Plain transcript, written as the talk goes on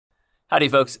Howdy,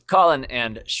 folks. Colin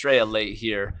and Shreya Lay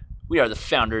here. We are the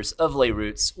founders of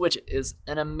LayRoots, which is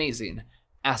an amazing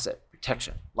asset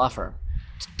protection law firm.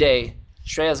 Today,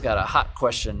 Shreya's got a hot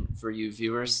question for you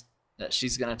viewers that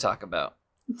she's going to talk about.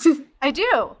 I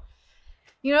do.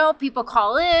 You know, people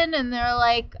call in and they're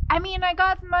like, I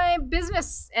got my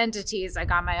business entities. I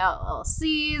got my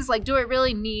LLCs. Like, do I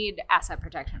really need asset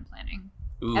protection planning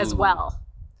as well?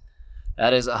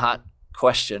 That is a hot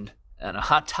question and a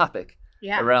hot topic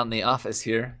around the office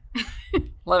here.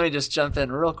 Let me just jump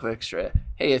in real quick, Shreya.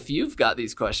 Hey, if you've got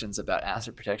these questions about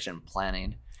asset protection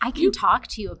planning, I can talk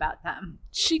to you about them.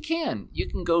 She can. You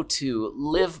can go to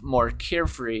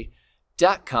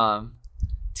livemorecarefree.com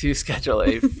to schedule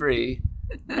a free,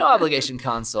 no obligation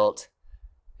consult.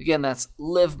 Again, that's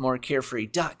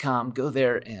livemorecarefree.com. Go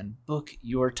there and book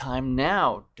your time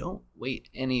now. Don't wait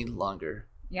any longer.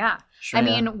 Yeah.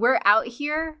 Shreya. We're out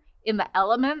here in the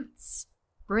elements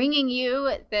bringing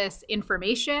you this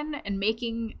information and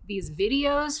making these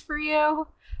videos for you.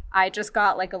 I just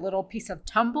got like a little piece of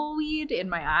tumbleweed in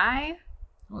my eye.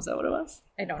 Was that what it was?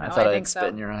 I don't know. I thought I think spit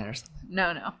in your eye or something.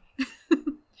 No.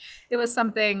 It was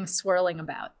something swirling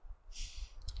about.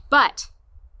 But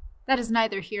that is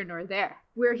neither here nor there.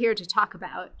 We're here to talk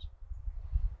about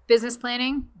business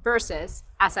planning versus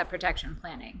asset protection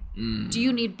planning. Do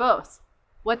you need both?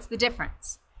 What's the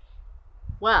difference?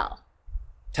 Well,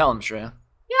 tell them, Shreya.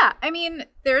 Yeah,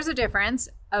 there's a difference.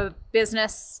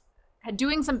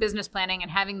 Doing some business planning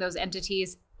and having those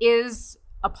entities is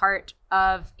a part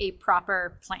of a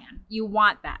proper plan. You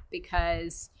want that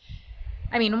because,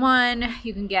 one,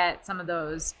 you can get some of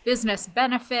those business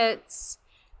benefits,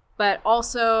 but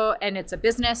also, and it's a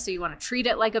business, so you want to treat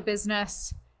it like a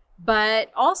business,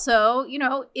 but also,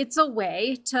 it's a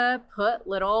way to put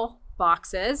little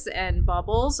boxes and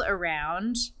bubbles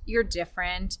around your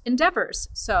different endeavors.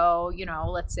 So,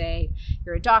 let's say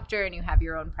you're a doctor and you have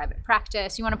your own private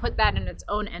practice. You want to put that in its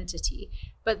own entity.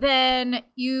 But then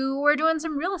you are doing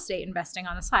some real estate investing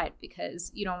on the side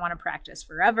because you don't want to practice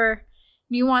forever.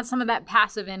 You want some of that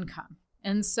passive income.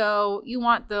 And so you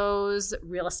want those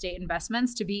real estate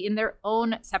investments to be in their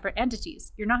own separate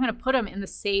entities. You're not going to put them in the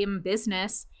same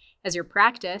business as your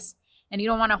practice. And you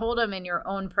don't want to hold them in your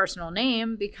own personal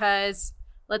name because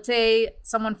let's say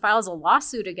someone files a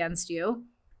lawsuit against you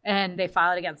and they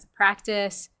file it against the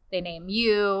practice, they name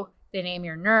you, they name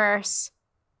your nurse.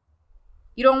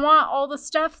 You don't want all the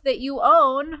stuff that you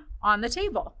own on the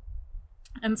table.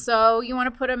 And so you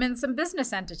want to put them in some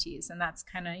business entities, and that's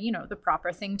kind of, the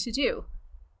proper thing to do.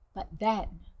 But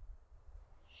then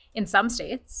in some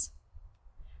states,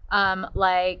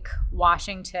 like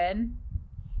Washington,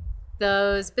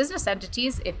 those business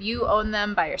entities, if you own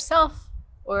them by yourself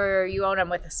or you own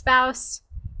them with a spouse,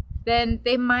 then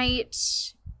they might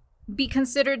be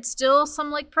considered still some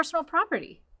like personal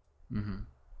property. Mm-hmm.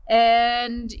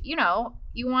 And,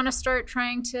 you want to start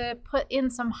trying to put in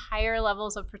some higher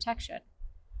levels of protection.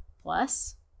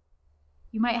 Plus,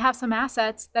 you might have some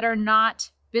assets that are not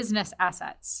business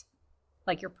assets,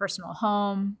 like your personal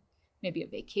home, maybe a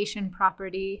vacation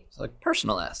property. It's like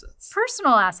personal assets.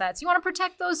 Personal assets. You want to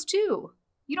protect those too.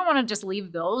 You don't want to just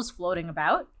leave those floating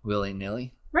about.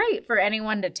 Willy-nilly. Right, for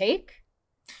anyone to take.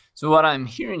 So what I'm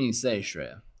hearing you say,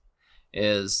 Shreya,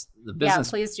 is the business...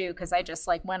 Yeah, please do, because I just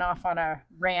went off on a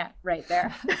rant right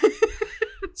there.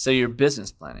 So your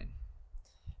business planning,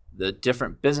 the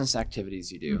different business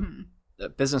activities you do, the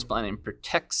business planning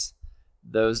protects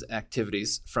those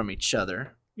activities from each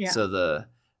other. Yeah. So the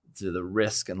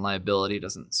risk and liability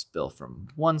doesn't spill from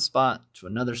one spot to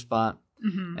another spot.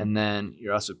 Mm-hmm. And then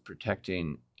you're also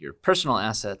protecting your personal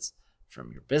assets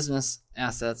from your business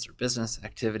assets or business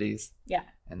activities. Yeah.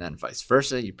 And then vice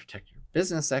versa, you protect your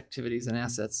business activities and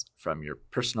assets from your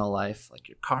personal life, like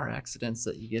your car accidents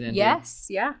that you get into. Yes.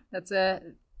 Yeah. That's a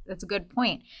good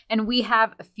point. And we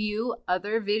have a few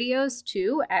other videos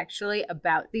too, actually,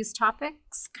 about these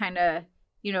topics, kind of,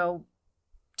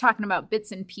 talking about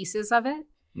bits and pieces of it.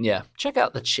 Yeah. Check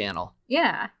out the channel.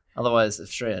 Yeah. Otherwise, if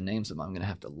Shreya names them, I'm going to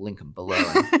have to link them below.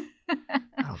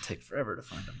 That'll take forever to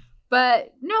find them.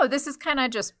 But no, this is kind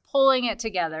of just pulling it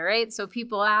together, right? So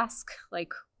people ask,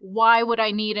 why would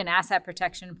I need an asset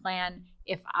protection plan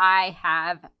if I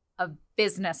have a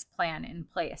business plan in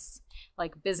place,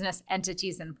 like business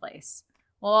entities in place?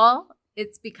 Well,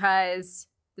 it's because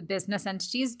the business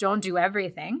entities don't do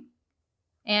everything.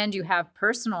 And you have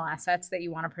personal assets that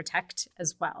you want to protect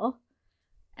as well.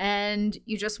 And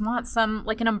you just want some,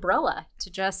 an umbrella to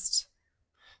just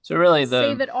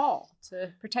save it all,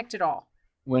 to protect it all.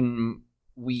 When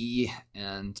we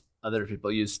and other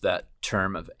people use that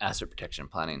term of asset protection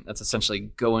planning, that's essentially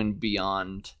going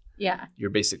beyond your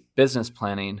basic business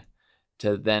planning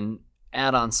to then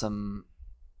add on some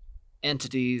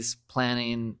entities,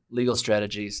 planning, legal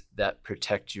strategies that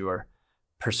protect your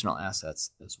personal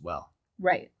assets as well.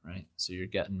 Right. Right. So you're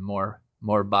getting more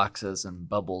boxes and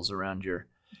bubbles around your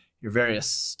various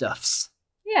stuffs.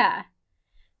 Yeah.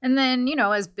 And then, you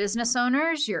know, as business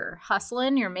owners, you're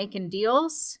hustling, you're making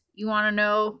deals. You want to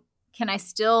know, can I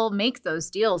still make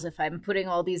those deals if I'm putting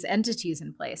all these entities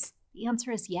in place? The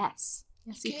answer is yes.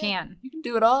 Yes, you can. You can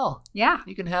do it all. Yeah.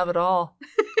 You can have it all.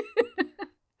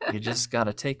 You just got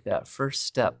to take that first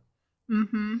step.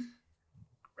 Mm-hmm.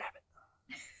 Grab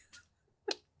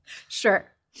it.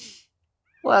 Sure.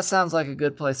 Well, that sounds like a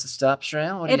good place to stop,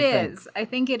 Shreya. What do you think? It is. I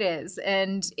think it is.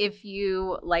 And if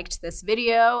you liked this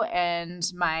video and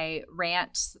my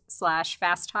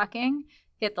rant/fast talking,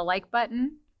 hit the like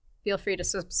button. Feel free to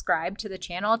subscribe to the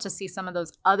channel to see some of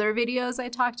those other videos I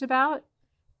talked about.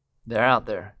 They're out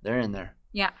there. They're in there.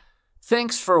 Yeah.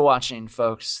 Thanks for watching,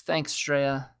 folks. Thanks,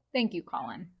 Shreya. Thank you,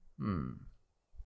 Colin.